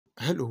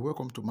Hello,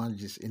 welcome to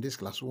Mathgist. In this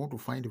class, we want to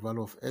find the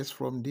value of x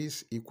from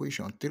this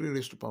equation. 3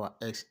 raised to power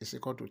x is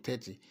equal to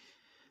 30.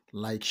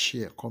 Like,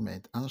 share,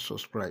 comment, and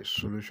subscribe.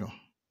 Solution.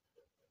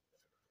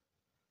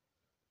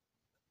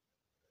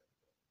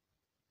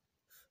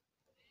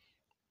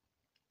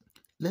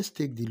 Let's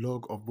take the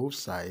log of both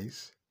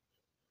sides.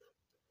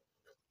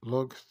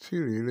 Log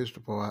 3 raised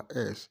to power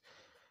x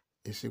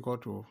is equal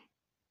to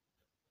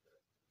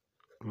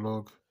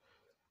log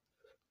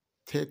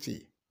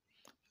 30.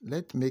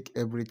 Let's make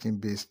everything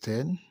base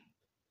 10.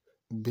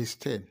 Base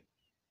 10.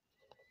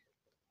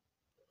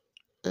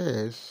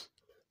 S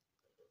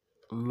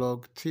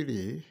log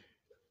 3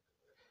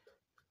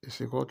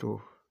 is equal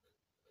to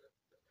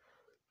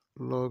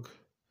log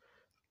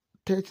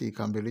 30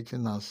 can be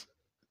written as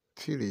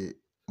 3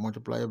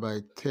 multiplied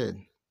by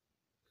 10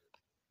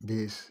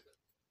 base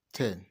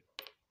 10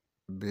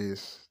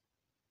 base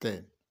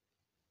 10.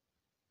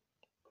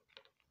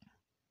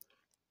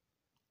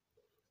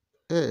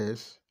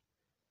 S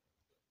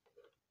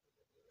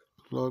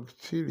log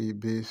 3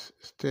 base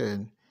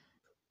 10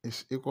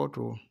 is equal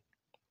to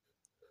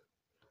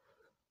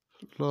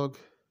log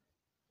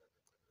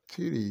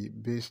 3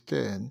 base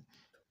 10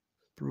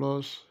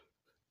 plus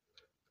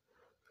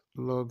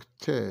log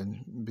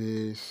 10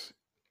 base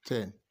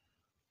 10.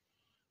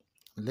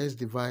 Let's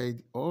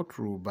divide all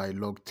through by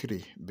log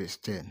 3 base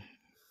 10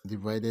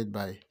 divided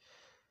by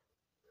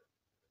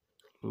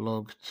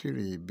log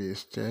 3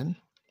 base 10.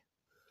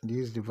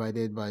 This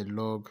divided by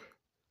log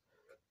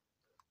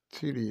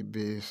 3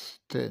 base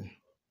 10.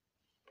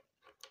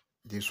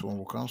 This one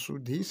will cancel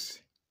this.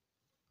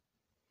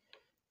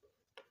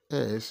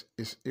 S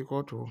is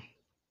equal to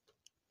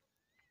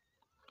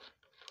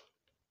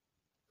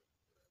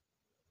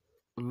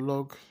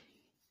log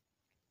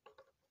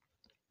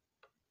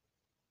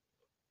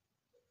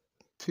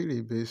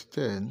 3 base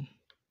 10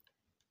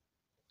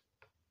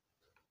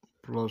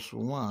 plus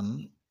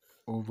 1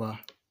 over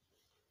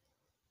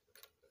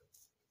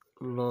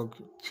log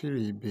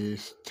 3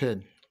 base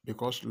 10,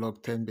 because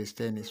log 10 base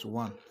 10 is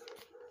 1.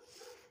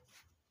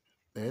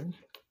 Then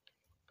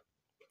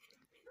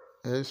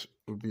S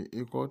will be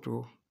equal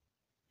to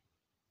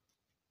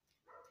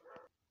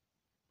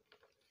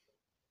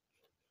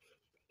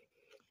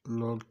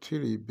log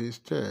 3 base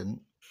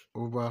 10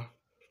 over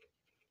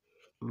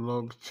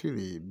log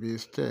 3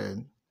 base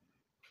 10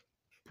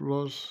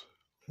 plus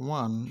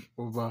 1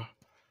 over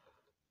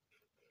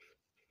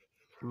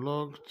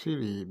log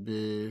 3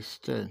 base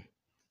 10.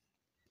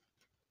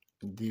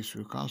 This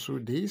will cancel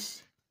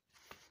this.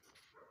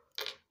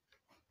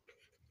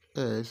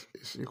 S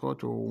is equal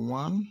to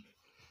 1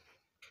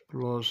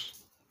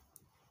 plus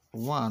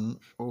 1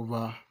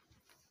 over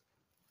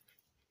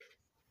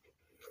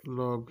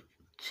log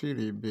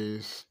 3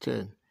 base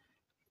 10.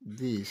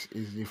 This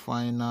is the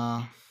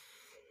final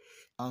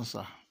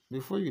answer.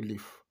 Before you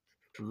leave,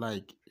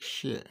 like,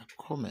 share,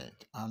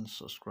 comment, and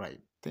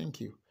subscribe.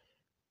 Thank you.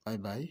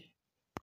 Bye-bye.